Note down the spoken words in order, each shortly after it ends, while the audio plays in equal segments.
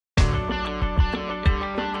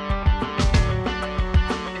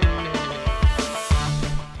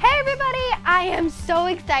am so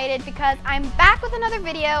excited because I'm back with another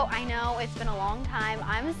video. I know it's been a long time,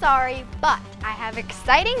 I'm sorry, but I have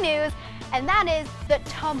exciting news, and that is that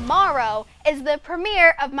tomorrow is the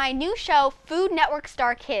premiere of my new show, Food Network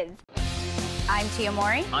Star Kids. I'm Tia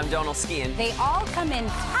Mori. I'm Donald Skian. They all come in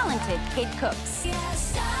talented kid cooks.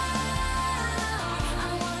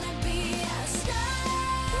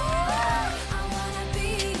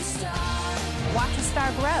 Watch a star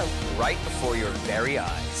grow. Right before your very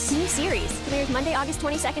eyes. New series premieres Monday, August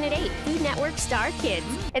 22nd at 8. Food Network Star Kids.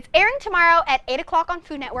 It's airing tomorrow at 8 o'clock on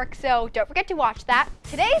Food Network, so don't forget to watch that.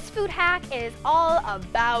 Today's food hack is all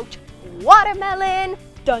about watermelon.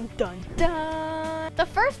 Dun dun dun. The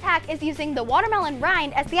first hack is using the watermelon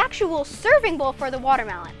rind as the actual serving bowl for the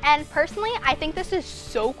watermelon. And personally, I think this is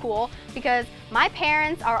so cool because my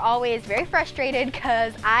parents are always very frustrated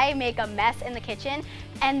because I make a mess in the kitchen,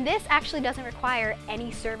 and this actually doesn't require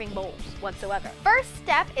any serving bowls whatsoever. First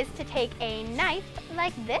step is to take a knife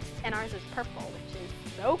like this, and ours is purple, which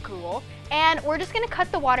is so cool. And we're just gonna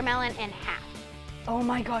cut the watermelon in half. Oh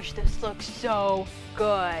my gosh, this looks so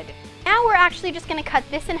good. Now we're actually just gonna cut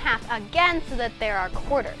this in half again so that there are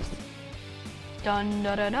quarters. Dun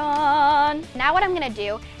dun dun dun. Now what I'm gonna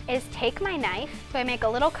do is take my knife, so I make a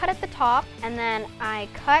little cut at the top, and then I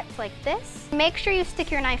cut like this. Make sure you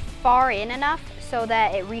stick your knife far in enough so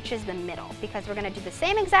that it reaches the middle, because we're gonna do the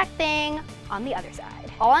same exact thing on the other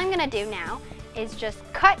side. All I'm gonna do now is just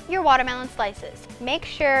cut your watermelon slices. Make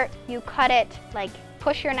sure you cut it, like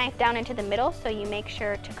push your knife down into the middle so you make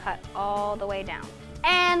sure to cut all the way down.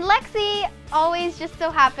 And Lexi always just so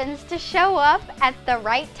happens to show up at the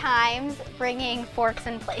right times bringing forks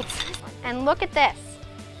and plates. And look at this.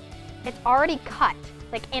 It's already cut,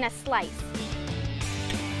 like in a slice.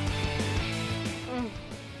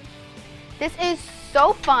 This is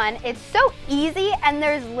so fun, it's so easy, and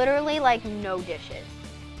there's literally like no dishes.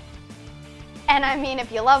 And I mean,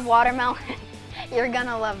 if you love watermelon, you're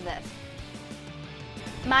gonna love this.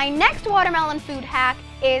 My next watermelon food hack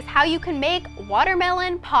is how you can make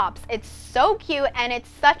watermelon pops. It's so cute and it's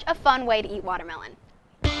such a fun way to eat watermelon.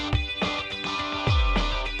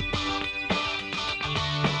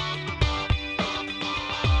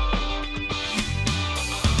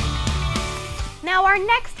 Now our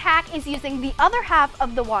next hack is using the other half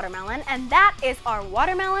of the watermelon, and that is our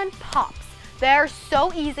watermelon pops. They're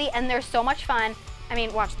so easy and they're so much fun. I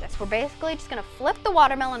mean, watch this. We're basically just gonna flip the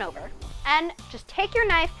watermelon over and just take your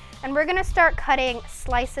knife, and we're gonna start cutting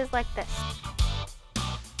slices like this.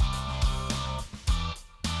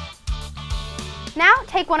 Now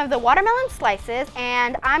take one of the watermelon slices,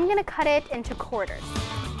 and I'm gonna cut it into quarters.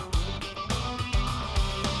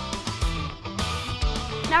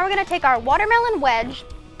 Now we're gonna take our watermelon wedge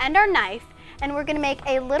and our knife, and we're gonna make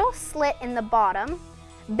a little slit in the bottom,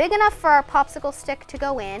 big enough for our popsicle stick to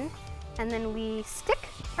go in, and then we stick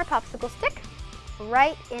our popsicle stick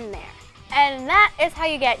right in there. And that is how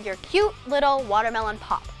you get your cute little watermelon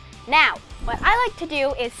pop. Now, what I like to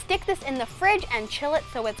do is stick this in the fridge and chill it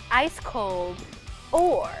so it's ice cold.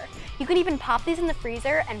 Or you can even pop these in the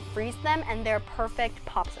freezer and freeze them, and they're perfect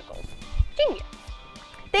popsicles. Genius.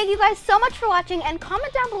 Thank you guys so much for watching, and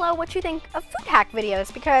comment down below what you think of food hack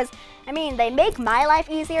videos, because I mean, they make my life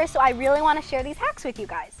easier, so I really want to share these hacks with you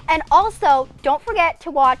guys. And also, don't forget to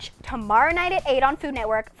watch tomorrow night at 8 on Food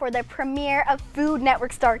Network for the premiere of Food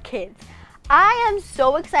Network Star Kids. I am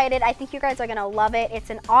so excited. I think you guys are gonna love it. It's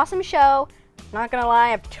an awesome show. Not gonna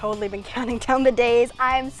lie, I've totally been counting down the days.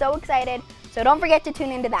 I am so excited, so don't forget to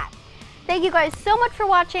tune into that. Thank you guys so much for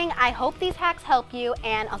watching. I hope these hacks help you,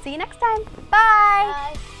 and I'll see you next time.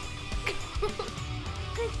 Bye.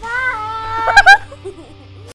 Goodbye.